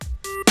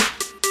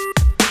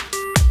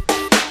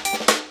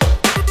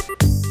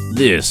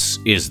This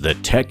is the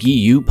Tech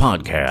EU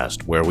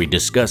podcast, where we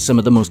discuss some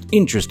of the most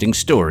interesting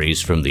stories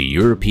from the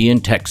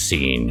European tech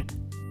scene.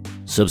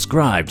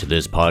 Subscribe to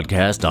this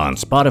podcast on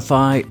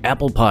Spotify,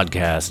 Apple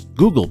Podcasts,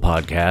 Google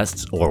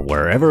Podcasts, or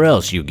wherever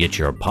else you get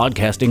your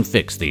podcasting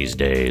fix these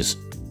days.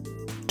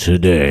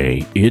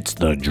 Today, it's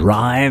The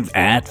Drive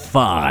at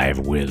 5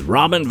 with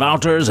Robin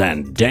Wouters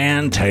and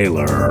Dan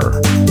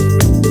Taylor.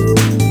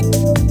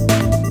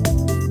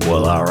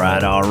 Well, all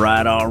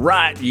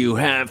right. You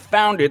have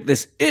found it.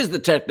 This is the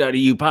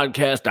Tech.eu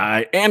podcast.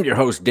 I am your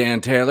host, Dan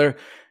Taylor.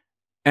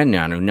 And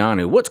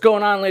Nanu. What's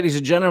going on, ladies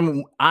and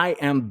gentlemen? I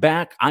am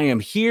back. I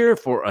am here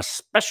for a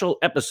special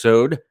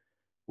episode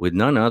with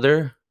none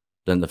other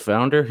than the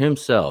founder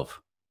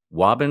himself,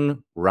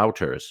 Robin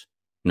Wouters.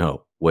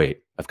 No, wait,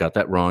 I've got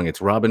that wrong.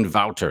 It's Robin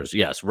Wouters.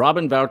 Yes,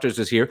 Robin Wouters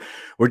is here.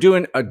 We're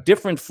doing a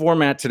different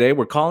format today.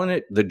 We're calling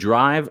it The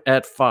Drive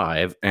at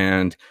 5,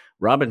 and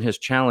Robin has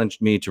challenged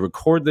me to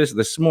record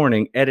this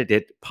morning, edit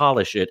it,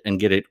 polish it, and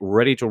get it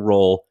ready to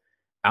roll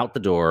out the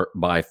door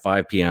by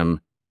 5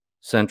 p.m.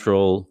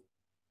 Central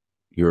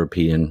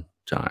European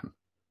time.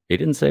 He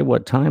didn't say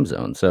what time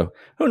zone, so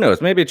who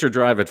knows? Maybe it's your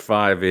drive at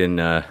 5 in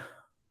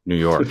New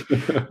York.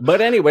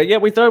 But anyway, yeah,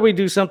 we thought we'd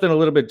do something a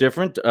little bit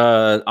different.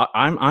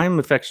 I'm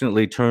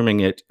affectionately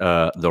terming it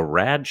the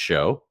Rad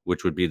Show,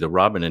 which would be the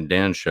Robin and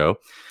Dan Show.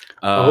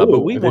 But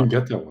we didn't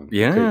get that one.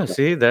 Yeah, okay.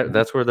 See,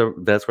 that's where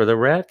the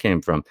Rad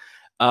came from.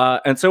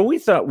 And so we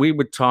thought we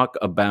would talk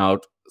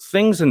about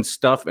things and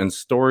stuff and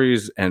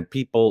stories and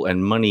people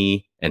and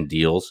money and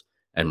deals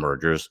and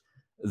mergers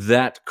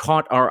that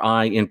caught our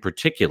eye in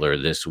particular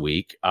this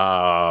week.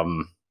 I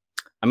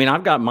mean,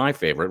 I've got my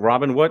favorite.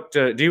 Robin, what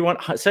do you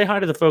want? Say hi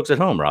to the folks at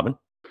home, Robin.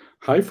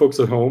 Hi, folks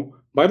at home.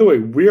 By the way,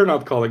 we're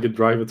not calling it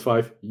Drive at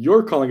 5.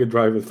 You're calling it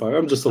Drive at 5.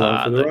 I'm just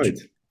along for the ride.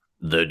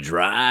 The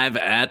Drive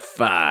at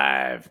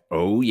 5.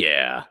 Oh,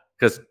 yeah.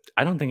 Because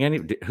I don't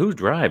think who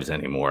drives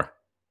anymore?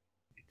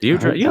 Do you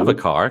drive? You have a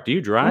car. Do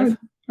you drive?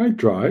 I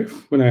drive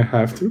when I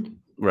have to.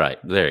 Right.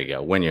 There you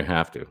go. When you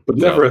have to. But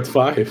never at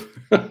 5.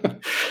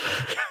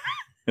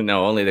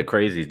 No, only the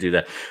crazies do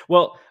that.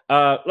 Well,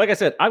 like I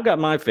said, I've got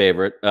my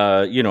favorite.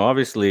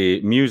 Obviously,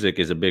 music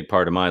is a big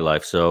part of my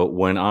life. So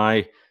when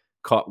I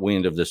caught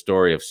wind of the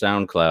story of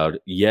SoundCloud,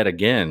 yet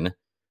again,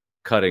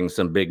 cutting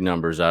some big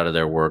numbers out of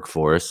their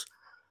workforce,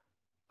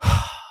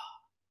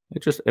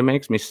 it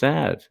makes me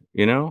sad.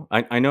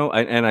 I know,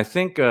 and I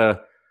think, and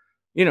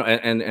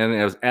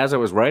as I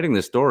was writing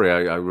this story,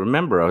 I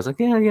remember I was like,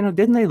 yeah,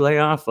 didn't they lay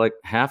off like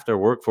half their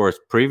workforce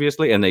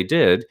previously? And they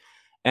did.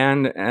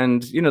 And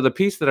the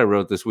piece that I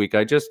wrote this week,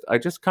 I just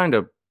kind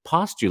of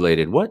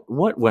postulated what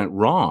went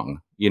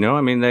wrong.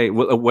 I mean,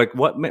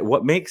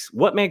 what makes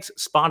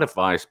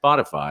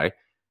Spotify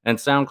and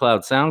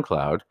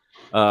SoundCloud.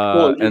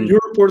 And you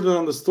reported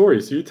on the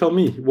story, so you tell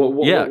me what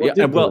what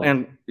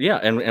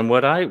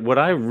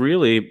I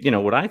really,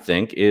 what I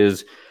think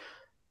is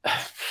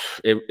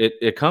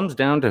it comes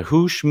down to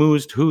who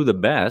schmoozed who the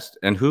best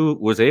and who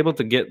was able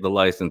to get the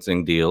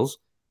licensing deals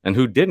and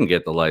who didn't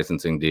get the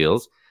licensing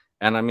deals.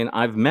 And I mean,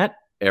 I've met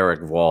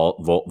Eric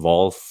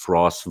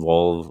Wolfross.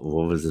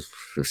 What was this?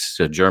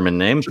 A German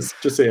name? Just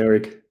say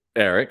Eric.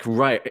 Eric,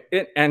 right?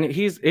 And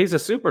he's a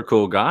super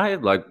cool guy,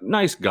 like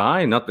nice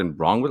guy. Nothing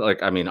wrong with it.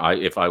 Like, I mean,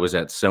 if I was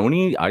at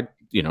Sony, I'd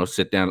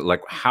sit down.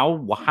 Like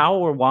how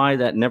or why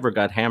that never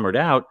got hammered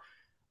out,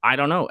 I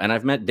don't know. And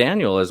I've met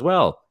Daniel as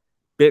well.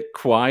 Bit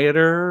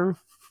quieter.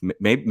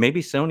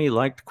 Maybe Sony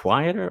liked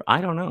quieter.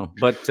 I don't know,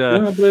 but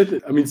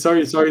but I mean,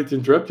 sorry to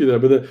interrupt you there,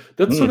 but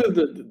that's sort of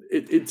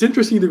it's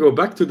interesting to go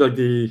back to like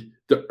the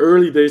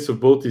early days of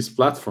both these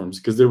platforms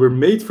because they were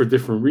made for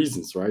different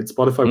reasons, right?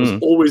 Spotify was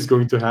always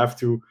going to have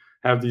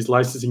these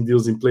licensing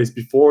deals in place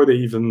before they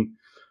even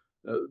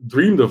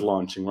dreamed of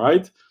launching,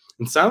 right?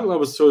 And SoundCloud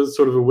was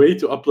sort of a way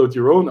to upload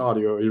your own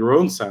audio, your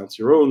own sounds,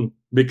 your own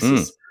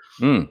mixes.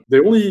 They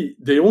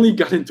only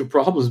got into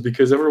problems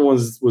because everyone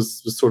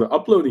was sort of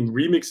uploading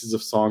remixes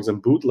of songs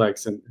and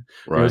bootlegs and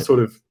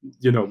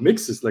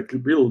mixes like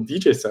real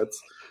DJ sets,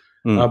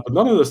 but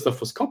none of the stuff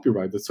was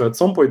copyrighted. So at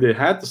some point they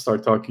had to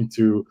start talking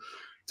to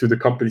the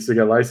companies to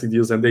get licensing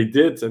deals, and they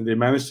did, and they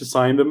managed to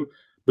sign them.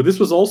 But this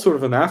was all sort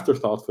of an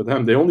afterthought for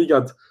them. They only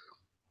got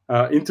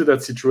into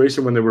that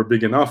situation when they were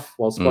big enough,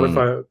 while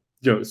Spotify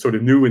sort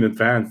of knew in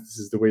advance this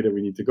is the way that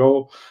we need to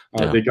go.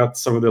 They got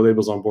some of the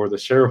labels on board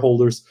as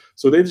shareholders,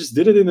 so they just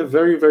did it in a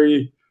very,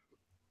 very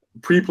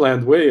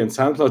pre-planned way. And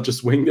SoundCloud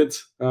just winged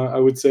it, I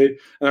would say.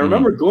 And I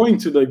remember going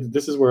to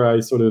this is where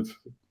I sort of,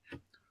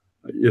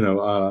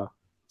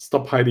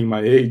 stop hiding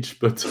my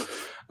age, but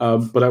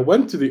I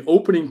went to the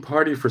opening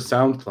party for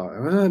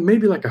SoundCloud.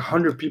 Maybe like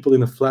 100 people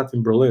in a flat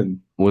in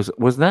Berlin.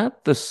 Was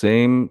that the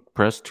same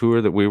press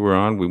tour that we were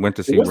on? We went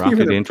to see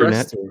Rocket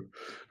Internet.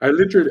 I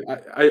literally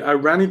I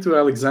ran into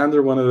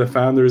Alexander, one of the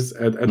founders,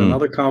 at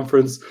another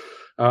conference.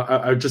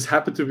 I just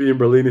happened to be in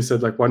Berlin. He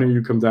said, like, why don't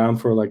you come down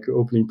for like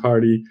opening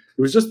party?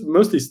 It was just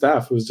mostly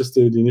staff. It was just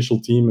the initial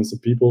team and some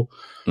people.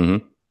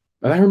 And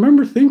I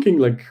remember thinking,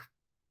 like,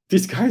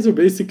 these guys are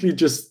basically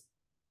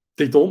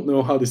they don't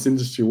know how this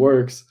industry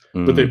works.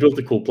 but they built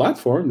a cool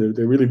platform.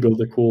 They really built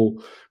a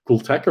cool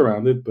tech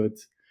around it. But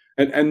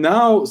and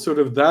now sort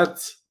of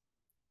that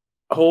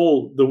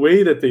the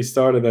way that they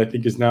started, I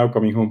think, is now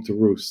coming home to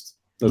roost.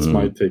 That's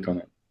my take on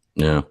it.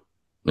 Yeah.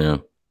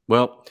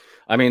 Well,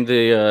 I mean,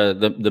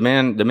 the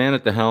man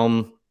at the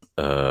helm.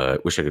 I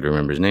wish I could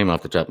remember his name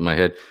off the top of my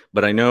head,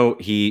 but I know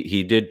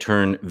he did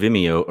turn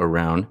Vimeo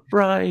around.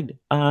 Bright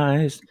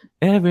eyes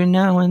every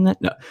now and then.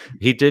 No,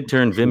 he did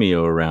turn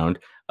Vimeo around.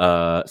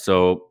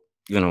 So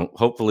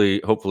hopefully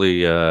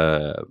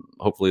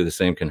the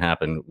same can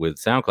happen with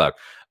SoundCloud.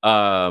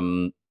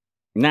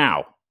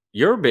 Now,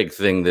 your big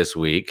thing this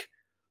week: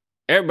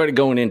 everybody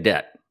going in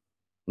debt.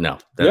 No,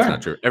 that's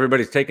not true.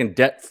 Everybody's taking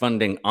debt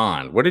funding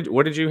on. What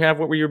did you have?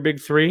 What were your big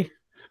three?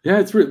 Yeah,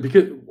 it's weird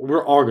because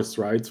we're August,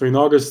 right? So in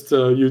August,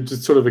 you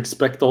just sort of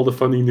expect all the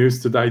funding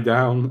news to die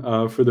down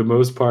for the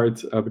most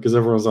part because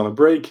everyone's on a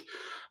break.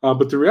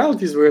 But the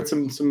reality is we had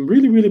some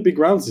really, really big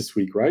rounds this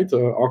week, right?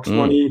 Aux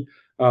Money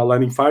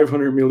landing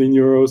 500 million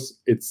euros.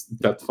 It's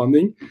debt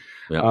funding.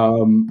 Yeah.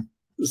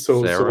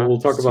 So we'll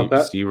talk about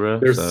that.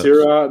 There's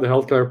Sera, the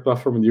healthcare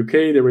platform in the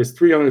UK. They raised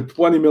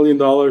 $320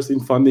 million in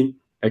funding,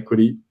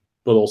 equity,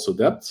 but also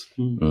debt,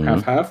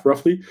 half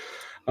roughly.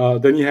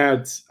 Then you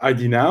had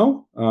ID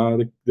Now,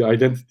 the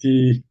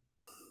identity.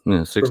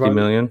 60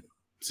 million.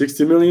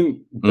 60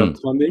 million debt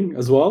funding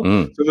as well.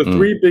 So the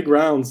three big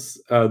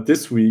rounds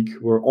this week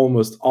were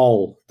almost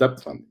all debt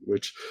funding,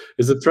 which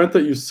is a trend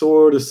that you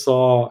sort of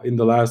saw in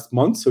the last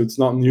month. So it's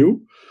not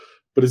new,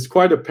 but it's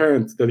quite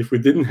apparent that if we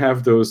didn't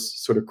have those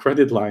sort of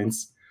credit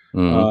lines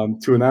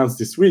to announce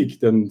this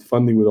week, then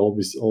funding would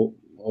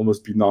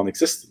almost be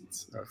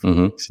non-existent.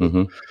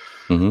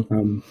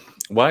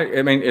 Why?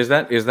 I mean, is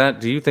that?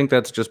 Do you think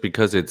that's just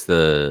because it's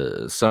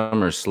the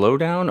summer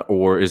slowdown,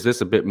 or is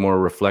this a bit more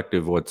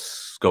reflective of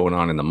what's going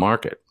on in the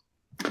market?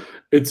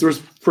 It's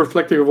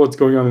reflective of what's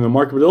going on in the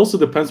market, but it also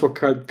depends what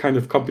kind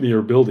of company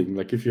you're building.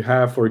 Like if you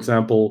have, for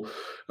example,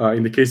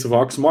 in the case of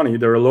Aux Money,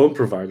 they're a loan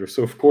provider,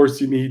 so of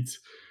course you need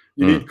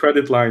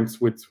credit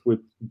lines with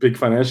big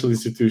financial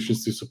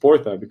institutions to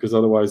support that, because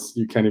otherwise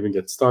you can't even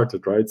get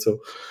started, right? So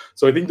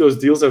I think those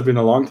deals have been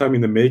a long time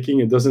in the making.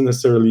 It doesn't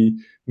necessarily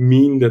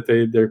mean that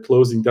they're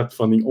closing debt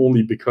funding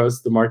only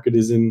because the market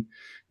is in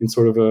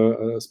sort of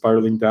a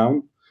spiraling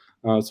down.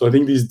 So I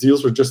think these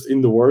deals were just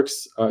in the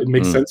works. It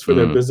makes sense for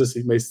their business.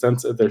 It makes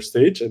sense at their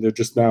stage, and they're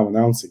just now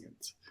announcing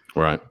it.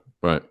 Right.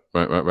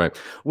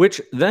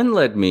 Which then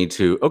led me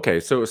to, okay,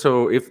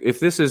 so if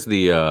this is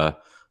the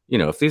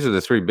if these are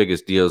the three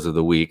biggest deals of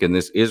the week, and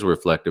this is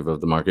reflective of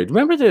the market.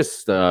 Remember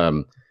this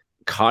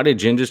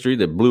cottage industry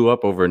that blew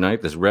up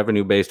overnight, this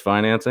revenue-based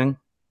financing?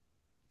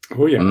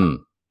 Oh, yeah.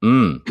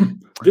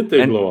 Did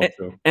they blow up,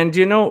 though? And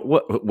you know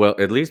what? Well,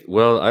 at least,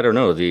 I don't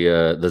know.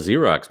 The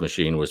Xerox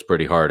machine was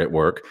pretty hard at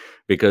work,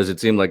 because it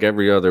seemed like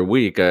every other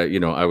week, I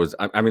was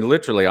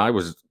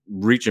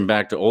reaching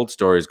back to old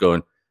stories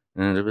going,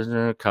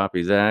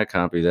 copy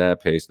that,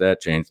 paste that,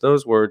 change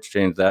those words,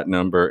 change that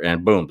number,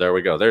 and boom, there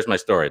we go. There's my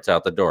story. It's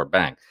out the door.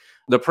 Bang.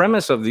 The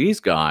premise of these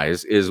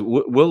guys is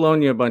we'll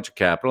loan you a bunch of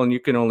capital, and you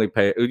can only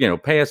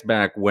pay us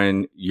back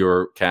when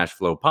you're cash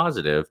flow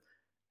positive.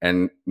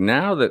 And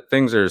now that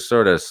things are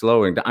sort of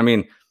slowing down, I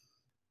mean,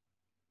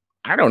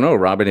 I don't know,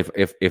 Robin,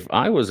 if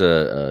I was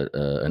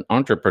an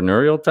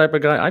entrepreneurial type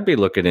of guy, I'd be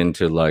looking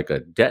into like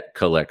a debt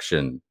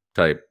collection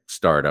type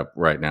startup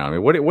right now. I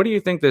mean, what do you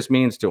think this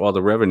means to all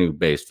the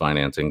revenue-based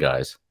financing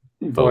guys?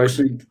 Well, I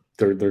think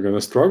they're going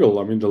to struggle.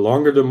 I mean, the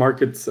longer the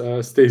market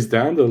stays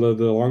down, the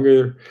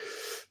longer,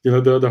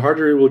 the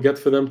harder it will get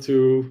for them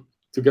to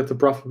get to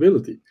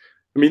profitability.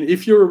 I mean,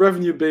 if you're a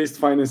revenue-based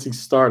financing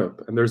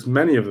startup, and there's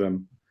many of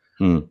them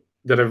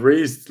that have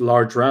raised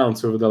large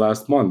rounds over the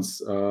last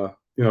months,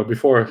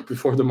 before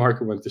the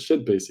market went to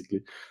shit,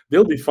 basically,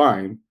 they'll be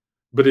fine.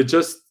 But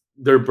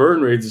their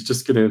burn rate is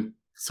just going to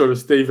sort of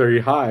stay very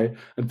high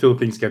until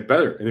things get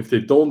better. And if they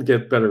don't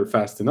get better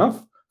fast enough,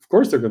 of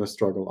course they're going to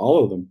struggle,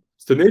 all of them.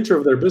 It's the nature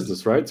of their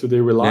business, right? So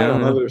they rely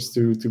on others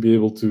to be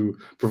able to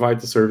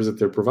provide the service that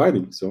they're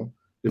providing. So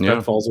if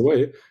that falls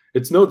away,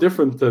 it's no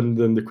different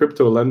than the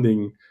crypto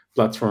lending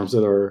platforms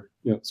that are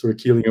sort of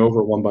keeling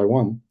over one by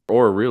one.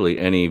 Or really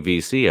any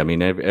VC. I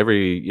mean,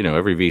 every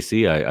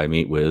VC I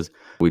meet with,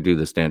 we do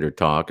the standard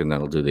talk, and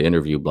then I'll do the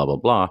interview, blah, blah,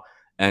 blah.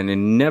 And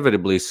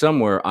inevitably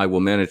somewhere I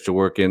will manage to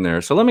work in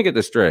there. So let me get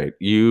this straight.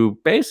 You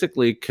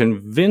basically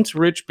convince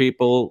rich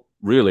people,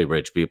 really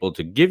rich people,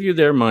 to give you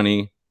their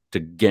money to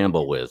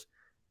gamble with.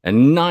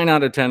 And 9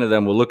 out of 10 of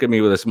them will look at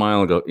me with a smile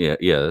and go, yeah,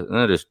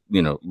 that is,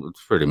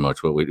 it's pretty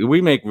much what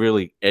we make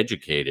really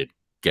educated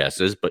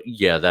guesses, but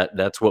yeah,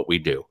 that's what we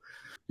do.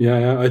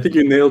 Yeah, I think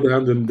you nailed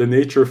down the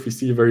nature of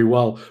VC very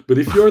well. But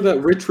if you're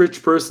that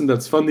rich person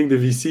that's funding the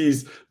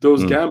VCs,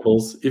 those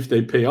gambles, if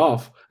they pay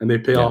off, and they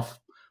pay off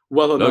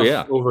well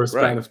enough over a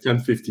span of 10,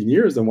 15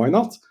 years, then why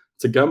not?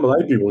 It's a gamble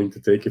I'd be willing to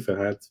take if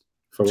I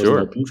wasn't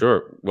LP.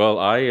 Sure.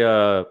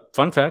 Well,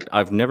 fun fact,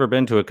 I've never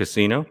been to a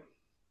casino.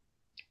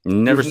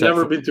 Never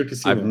been to a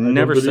casino. I've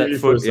never set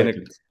foot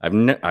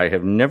in I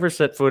have never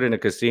set foot in a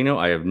casino.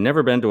 I have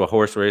never been to a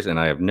horse race, and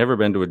I have never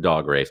been to a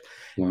dog race.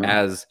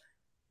 Wow.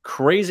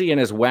 crazy and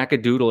as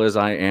wackadoodle as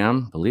I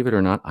am, believe it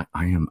or not,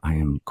 I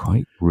am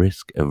quite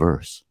risk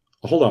averse.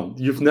 Hold on,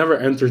 you've never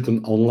entered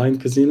an online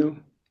casino?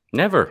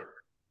 Never.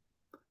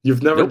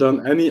 You've never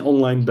done any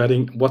online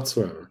betting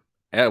whatsoever?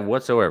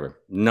 Whatsoever.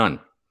 None.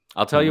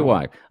 I'll tell you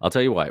why.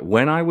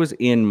 When I was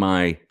in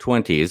my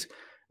 20s,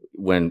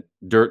 when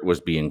dirt was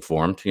being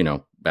formed,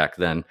 back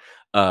then,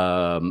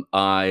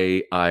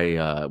 I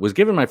was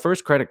given my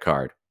first credit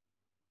card.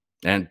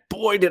 And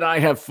boy, did I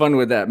have fun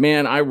with that.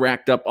 Man, I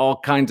racked up all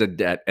kinds of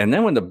debt. And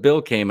then when the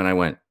bill came and I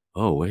went,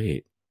 oh,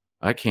 wait,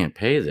 I can't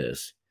pay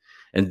this.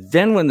 And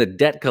then when the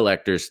debt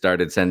collectors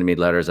started sending me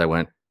letters, I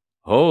went,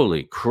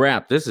 holy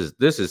crap, this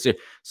is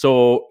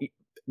so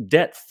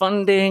debt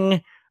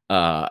funding,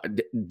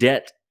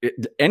 debt,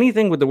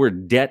 anything with the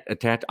word debt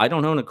attached. I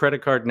don't own a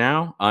credit card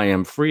now. I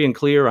am free and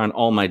clear on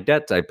all my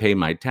debts. I pay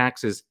my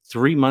taxes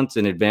 3 months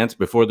in advance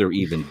before they're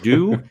even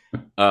due.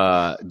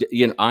 I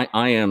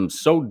am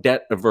so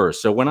debt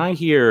averse. So when I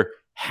hear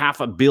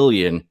 $500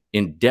 million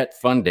in debt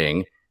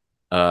funding,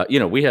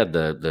 we had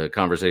the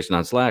conversation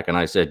on Slack, and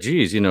I said,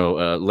 geez,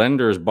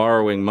 lenders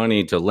borrowing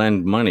money to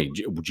lend money.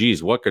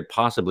 Geez, what could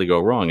possibly go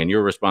wrong? And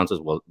your response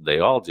is, well, they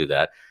all do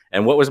that.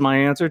 And what was my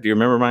answer? Do you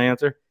remember my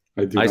answer?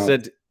 I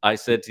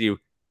said to you,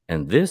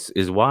 and this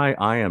is why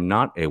I am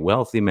not a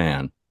wealthy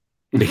man,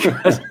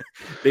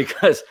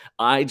 because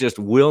I just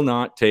will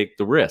not take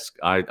the risk.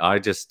 I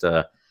just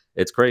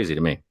it's crazy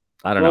to me.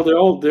 I don't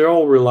know. They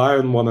all rely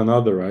on one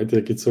another, right?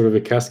 Like it's sort of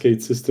a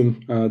cascade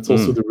system. It's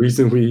also the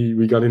reason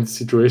we got into the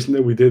situation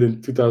that we did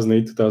in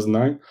 2008,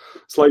 2009.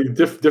 Slightly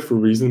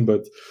different reason,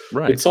 but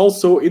it's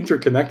also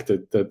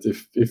interconnected. That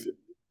if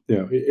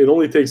it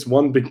only takes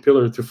one big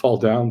pillar to fall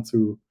down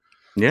to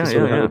have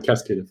a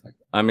cascade effect.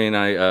 I mean,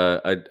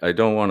 I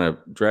don't want to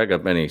drag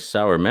up any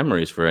sour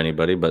memories for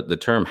anybody, but the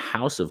term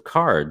House of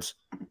Cards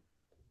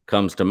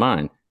comes to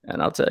mind.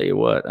 And I'll tell you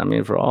what, I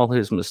mean, for all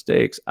his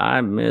mistakes,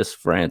 I miss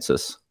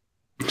Francis.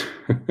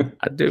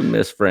 I do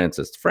miss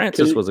Francis.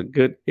 Francis was a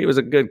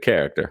good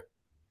character.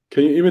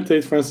 Can you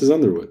imitate Francis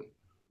Underwood?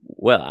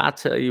 Well, I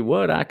tell you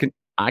what,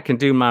 I can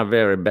do my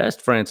very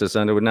best, Francis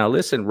Underwood. Now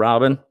listen,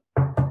 Robin,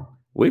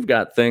 we've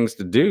got things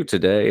to do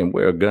today, and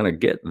we're gonna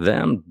get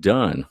them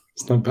done.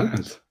 It's not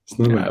bad.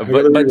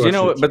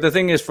 But the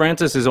thing is,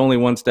 Francis is only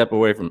one step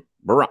away from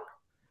Barack.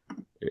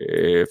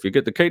 If you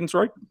get the cadence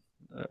right,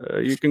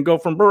 you can go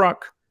from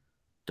Barack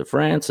to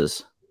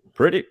Francis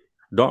pretty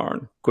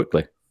darn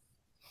quickly.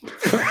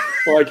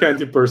 Well, I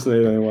can't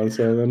impersonate anyone,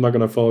 so I'm not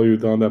going to follow you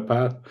down that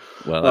path.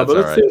 Well,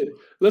 that's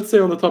let's say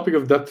on the topic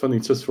of debt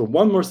funding, just for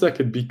one more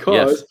second,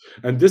 because,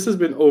 and this has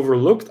been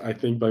overlooked, I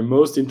think, by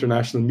most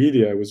international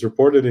media. It was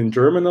reported in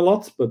German a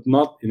lot, but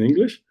not in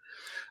English.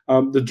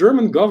 The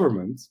German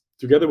government,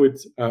 together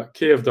with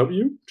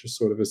KfW, which is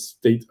sort of a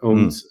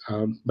state-owned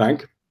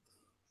bank,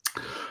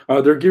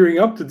 they're gearing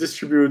up to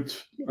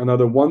distribute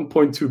another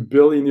 1.2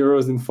 billion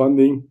euros in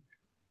funding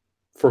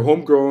for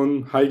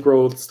homegrown,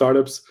 high-growth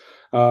startups.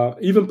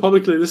 Even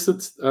publicly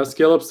listed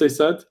scale-ups, they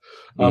said,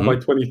 by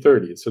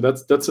 2030. So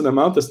that's an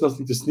amount that's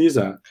nothing to sneeze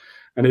at.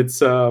 And it's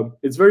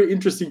very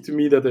interesting to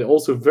me that they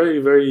also very,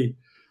 very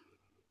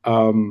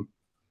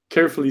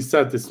carefully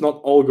said it's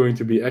not all going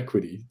to be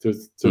equity.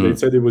 So they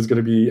said it was going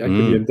to be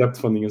equity and debt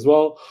funding as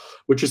well,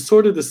 which is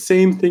sort of the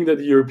same thing that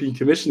the European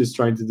Commission is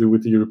trying to do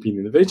with the European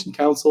Innovation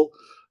Council,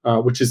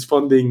 which is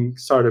funding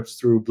startups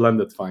through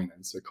blended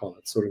finance, they call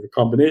it, sort of a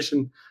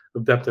combination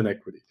of debt and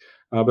equity.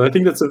 But I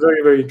think that's a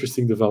very, very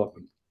interesting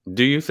development.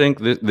 Do you think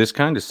this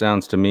kind of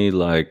sounds to me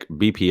like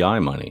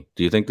BPI money?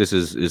 Do you think this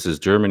is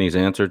Germany's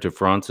answer to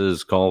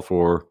France's call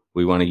for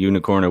we want a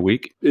unicorn a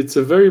week? It's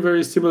a very,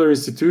 very similar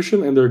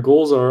institution, and their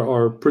goals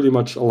are pretty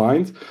much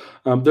aligned.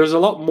 There's a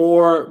lot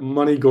more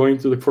money going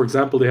to, for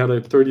example, they had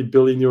a 30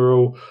 billion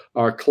euro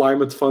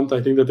climate fund,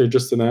 I think, that they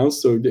just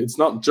announced. So it's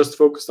not just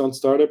focused on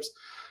startups.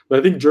 But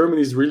I think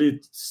Germany is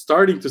really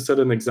starting to set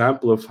an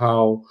example of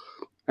how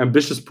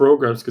ambitious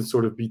programs can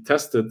sort of be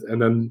tested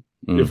and then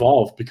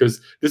evolve, because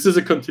this is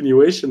a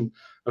continuation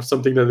of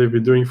something that they've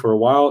been doing for a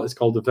while. It's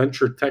called the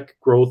Venture Tech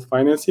Growth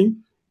Financing,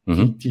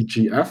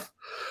 VTGF.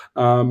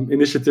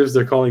 Initiatives,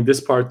 they're calling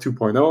this part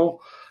 2.0,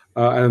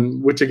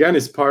 and which again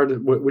is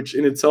which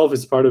in itself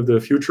is part of the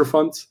Future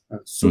Fund,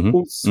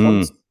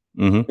 Zukunftsfonds.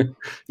 Die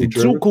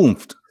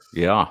Zukunft.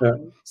 Yeah.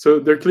 So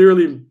they're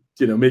clearly,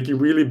 making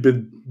really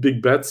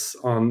big bets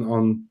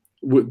on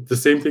the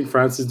same thing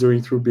France is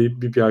doing through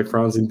BPI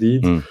France,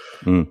 indeed.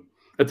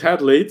 A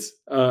tad late,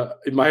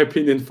 in my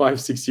opinion,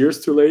 5-6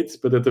 years too late,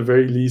 but at the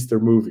very least, they're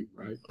moving,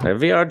 right?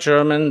 We are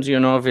Germans, we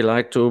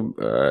like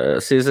to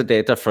see the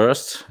data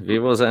first. We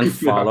will then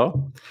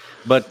follow.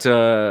 But,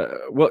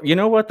 well, you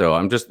know what, though?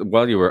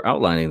 While you were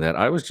outlining that,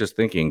 I was just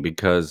thinking,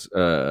 because,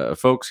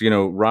 folks,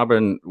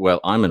 Robin, well,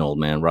 I'm an old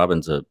man.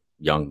 Robin's a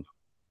young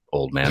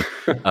old man,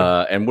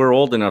 and we're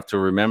old enough to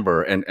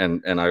remember,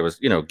 and I was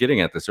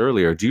getting at this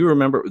earlier. Do you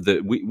remember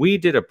that we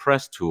did a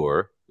press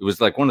tour? It was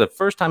like one of the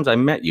first times I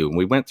met you, and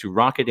we went through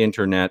Rocket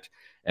Internet,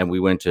 and we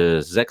went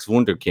to Sechs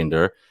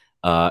Wunderkinder,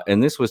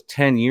 and this was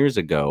 10 years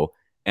ago.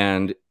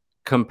 And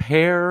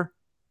compare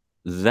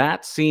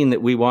that scene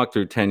that we walked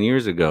through 10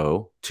 years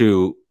ago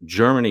to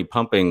Germany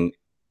pumping,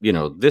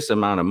 this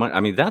amount of money. I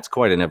mean, that's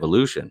quite an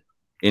evolution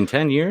in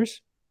 10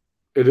 years.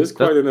 It is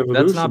quite an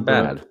evolution. That's not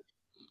bad.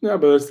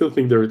 But I still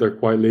think they're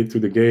quite late to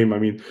the game. I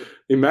mean,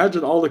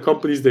 imagine all the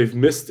companies they've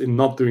missed in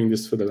not doing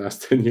this for the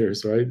last 10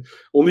 years, right?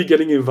 Only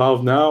getting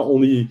involved now,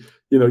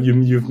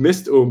 you've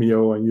missed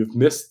Omeo, and you've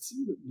missed,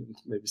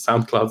 maybe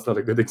SoundCloud's not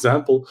a good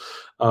example,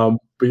 but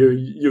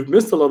you've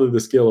missed a lot of the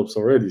scale-ups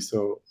already.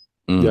 So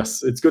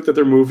yes, it's good that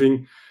they're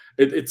moving.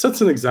 It sets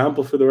an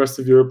example for the rest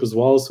of Europe as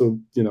well. So,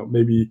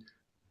 maybe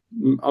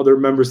other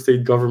member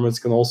state governments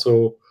can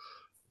also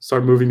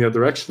start moving that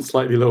direction.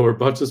 Slightly lower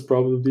budgets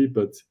probably,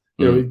 but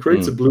it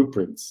creates a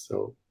blueprint.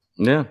 So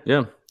yeah,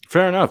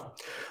 fair enough.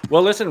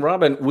 Well, listen,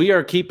 Robin, we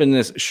are keeping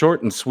this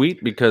short and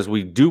sweet because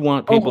we do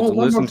want people to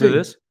listen to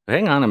this.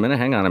 Hang on a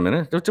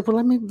minute.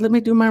 Let me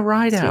do my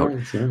ride out.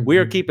 We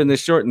are keeping this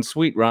short and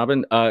sweet,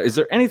 Robin. Is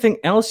there anything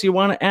else you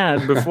want to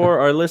add before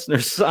our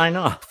listeners sign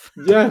off?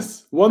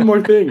 Yes, one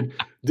more thing.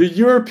 The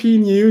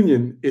European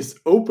Union is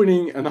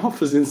opening an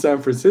office in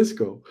San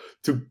Francisco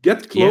to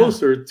get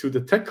closer to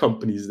the tech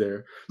companies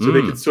there, so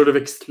they can sort of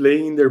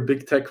explain their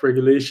big tech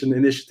regulation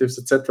initiatives,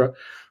 etc.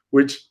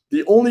 Which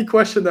the only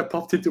question that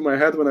popped into my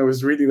head when I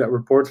was reading that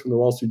report from the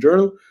Wall Street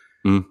Journal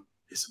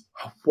is,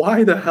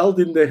 why the hell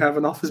didn't they have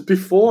an office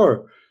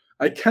before?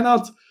 I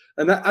cannot.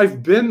 And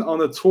I've been on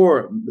a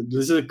tour.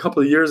 This is a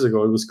couple of years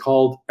ago. It was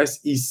called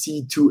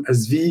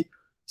SEC2SV.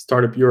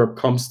 Startup Europe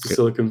comes to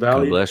Silicon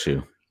Valley. God bless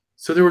you.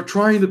 So they were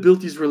trying to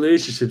build these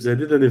relationships. I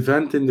did an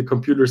event in the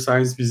Computer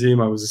Science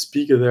Museum. I was a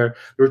speaker there.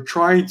 They were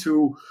trying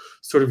to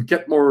sort of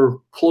get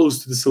more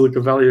close to the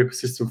Silicon Valley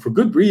ecosystem for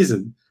good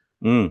reason.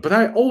 But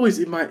I always,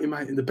 in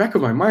the back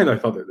of my mind, I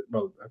thought that,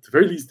 well, at the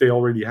very least, they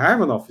already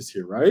have an office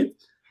here, right?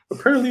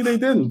 Apparently, they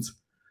didn't.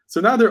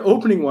 So now they're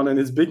opening one, and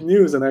it's big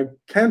news. And I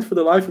can't, for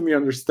the life of me,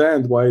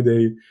 understand why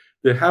they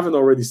haven't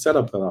already set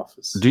up that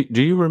office.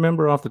 Do you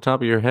remember off the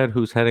top of your head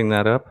who's heading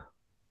that up?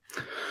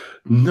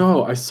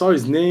 No, I saw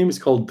his name. It's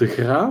called De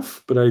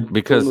Graaf, but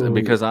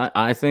because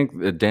I think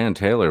that Dan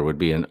Taylor would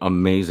be an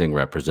amazing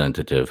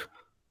representative.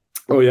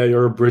 Oh yeah,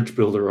 you're a bridge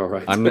builder, all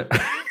right.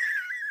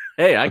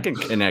 Hey, I can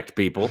connect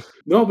people.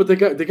 No, but the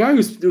guy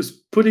who's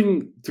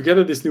putting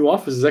together this new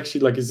office is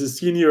actually is a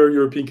senior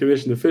European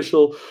Commission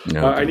official,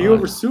 and he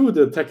oversaw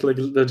the tech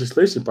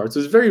legislation part. So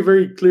it's very,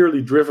 very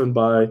clearly driven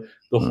by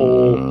the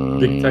whole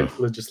big tech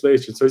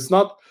legislation. So it's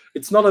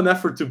not an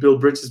effort to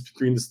build bridges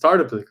between the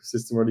startup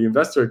ecosystem or the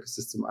investor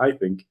ecosystem, I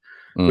think,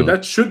 but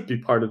that should be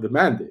part of the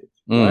mandate,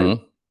 right?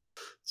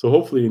 So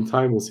hopefully in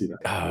time we'll see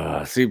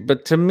that.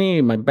 But to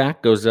me, my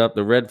back goes up,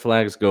 the red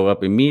flags go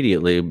up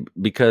immediately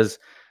because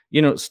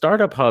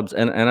startup hubs,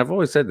 and I've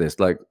always said this,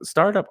 like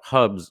startup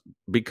hubs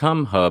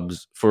become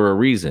hubs for a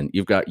reason.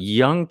 You've got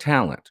young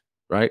talent,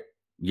 right?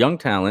 Young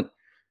talent.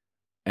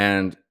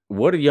 And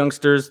what do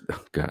youngsters,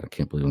 God, I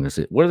can't believe I'm going to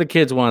say it. What do the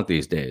kids want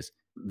these days?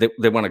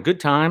 They want a good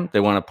time.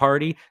 They want to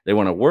party. They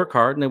want to work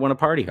hard, and they want to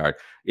party hard.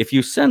 If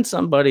you send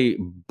somebody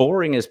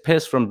boring as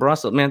piss from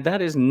Brussels, man,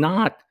 that is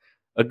not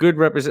a good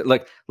represent.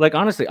 Like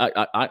honestly,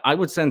 I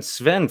would send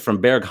Sven from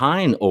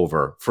Berghain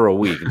over for a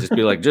week and just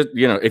be like,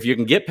 if you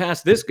can get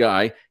past this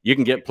guy, you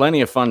can get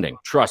plenty of funding.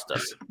 Trust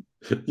us.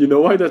 You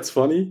know why that's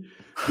funny?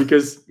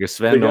 Because your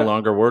Sven no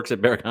longer works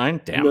at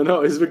Berghain? Damn.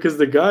 No, it's because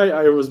the guy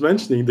I was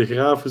mentioning, De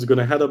Graaf, who's going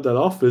to head up that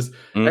office,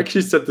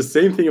 actually said the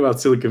same thing about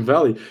Silicon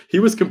Valley. He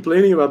was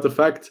complaining about the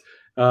fact,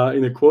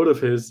 in a quote of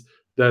his,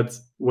 that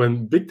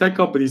when big tech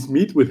companies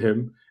meet with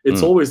him,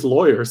 it's always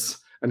lawyers.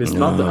 And it's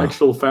not the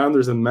actual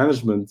founders and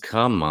management.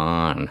 Come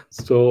on.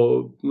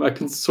 So I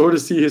can sort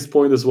of see his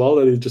point as well,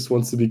 that he just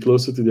wants to be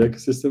closer to the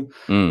ecosystem.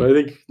 But I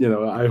think,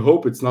 I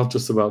hope it's not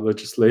just about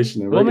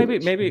legislation. And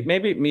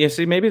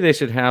maybe they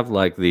should have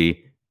like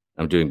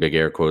I'm doing big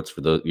air quotes for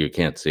those, you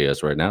can't see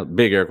us right now,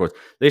 big air quotes.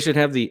 They should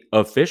have the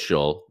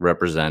official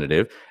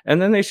representative,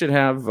 and then they should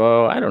have,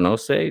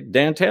 say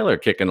Dan Taylor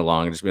kicking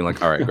along and just being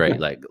like, all right,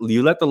 great. Like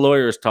you let the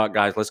lawyers talk,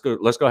 guys, let's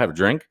go have a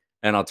drink.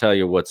 And I'll tell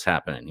you what's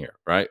happening here,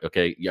 right?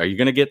 Okay, are you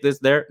going to get this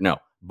there? No.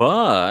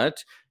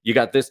 But you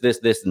got this,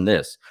 and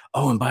this.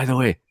 Oh, and by the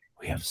way,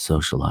 we have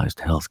socialized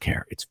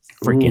healthcare. It's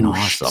freaking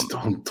awesome.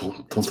 Don't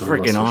it's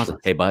freaking awesome.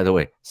 Hey, by the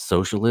way,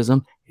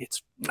 socialism,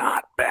 it's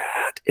not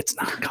bad. It's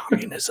not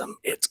communism.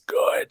 It's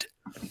good.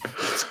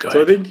 It's good.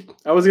 So I think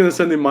I was going to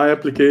send in my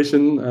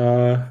application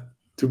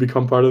to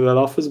become part of that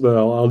office, but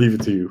I'll leave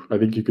it to you. I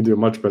think you can do a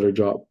much better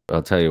job.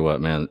 I'll tell you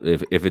what, man.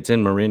 If it's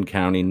in Marin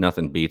County,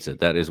 nothing beats it.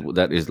 That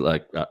is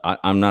like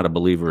I'm not a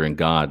believer in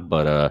God,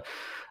 but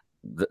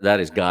that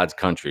is God's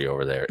country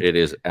over there. It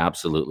is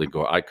absolutely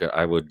gorgeous.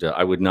 I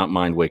would not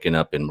mind waking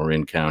up in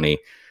Marin County,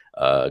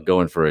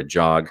 going for a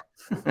jog.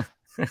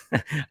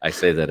 I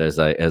say that as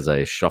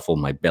I shuffle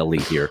my belly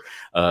here,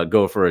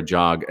 go for a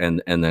jog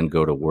and then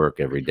go to work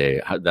every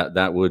day.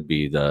 That would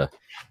be the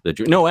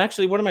dream. No,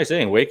 actually, what am I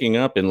saying? Waking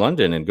up in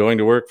London and going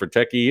to work for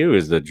Tech EU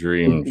is the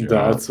dream job.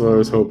 That's what I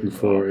was hoping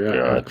for.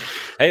 Yeah.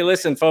 Hey,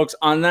 listen, folks,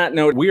 on that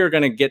note, we are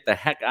going to get the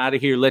heck out of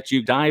here, let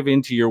you dive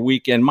into your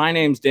weekend. My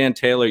name's Dan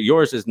Taylor.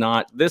 Yours is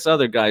not. This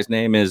other guy's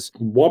name is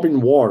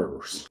Robin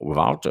Wouters.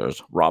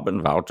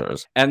 Robin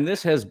Wouters. And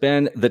this has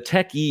been the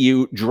Tech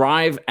EU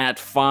Drive at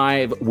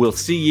 5. We'll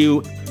see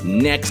you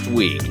next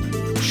week.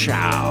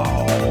 Ciao.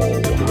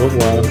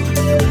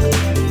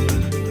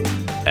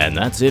 And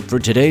that's it for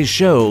today's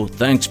show.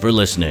 Thanks for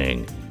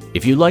listening.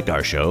 If you like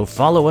our show,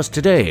 follow us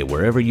today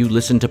wherever you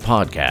listen to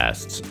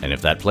podcasts. And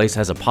if that place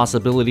has a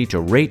possibility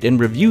to rate and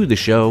review the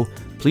show,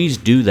 please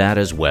do that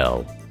as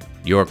well.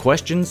 Your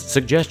questions,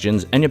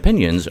 suggestions, and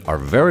opinions are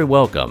very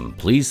welcome.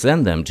 Please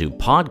send them to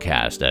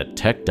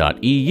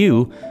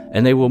podcast@tech.eu,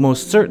 and they will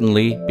most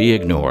certainly be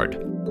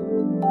ignored.